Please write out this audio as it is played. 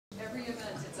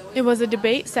It was a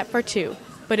debate set for 2,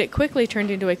 but it quickly turned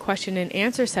into a question and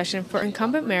answer session for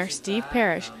incumbent Mayor Steve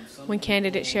Parish when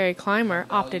candidate Sherry Clymer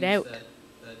opted out.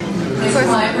 Ms.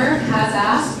 Clymer has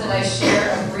asked that I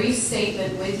share a brief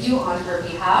statement with you on her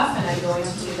behalf, and I'm going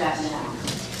to do that now.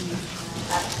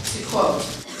 To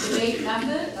quote, "Debate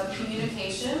method of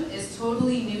communication is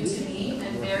totally new to me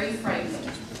and very frightening.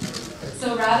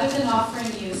 So rather than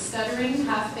offering you stuttering,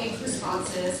 half-baked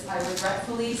responses, I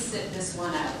regretfully sit this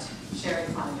one out." Sherry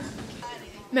Clymer.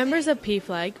 Members of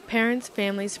PFLAG, parents,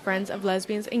 families, friends of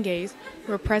lesbians and gays,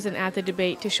 were present at the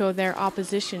debate to show their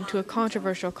opposition to a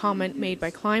controversial comment made by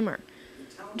Clymer.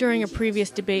 During a previous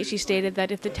debate, she stated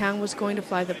that if the town was going to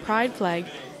fly the pride flag,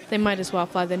 they might as well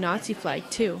fly the Nazi flag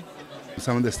too.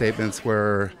 Some of the statements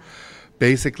were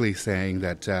basically saying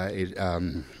that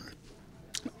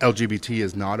LGBT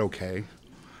is not okay,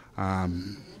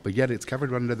 but yet it's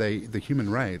covered under the human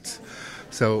rights.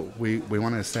 So we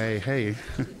want to say, hey,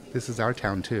 this is our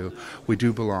town too. We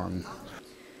do belong.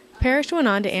 Parish went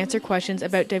on to answer questions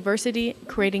about diversity,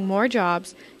 creating more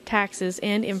jobs, taxes,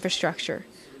 and infrastructure.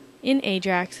 In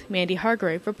Ajax, Mandi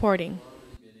Hargrave reporting.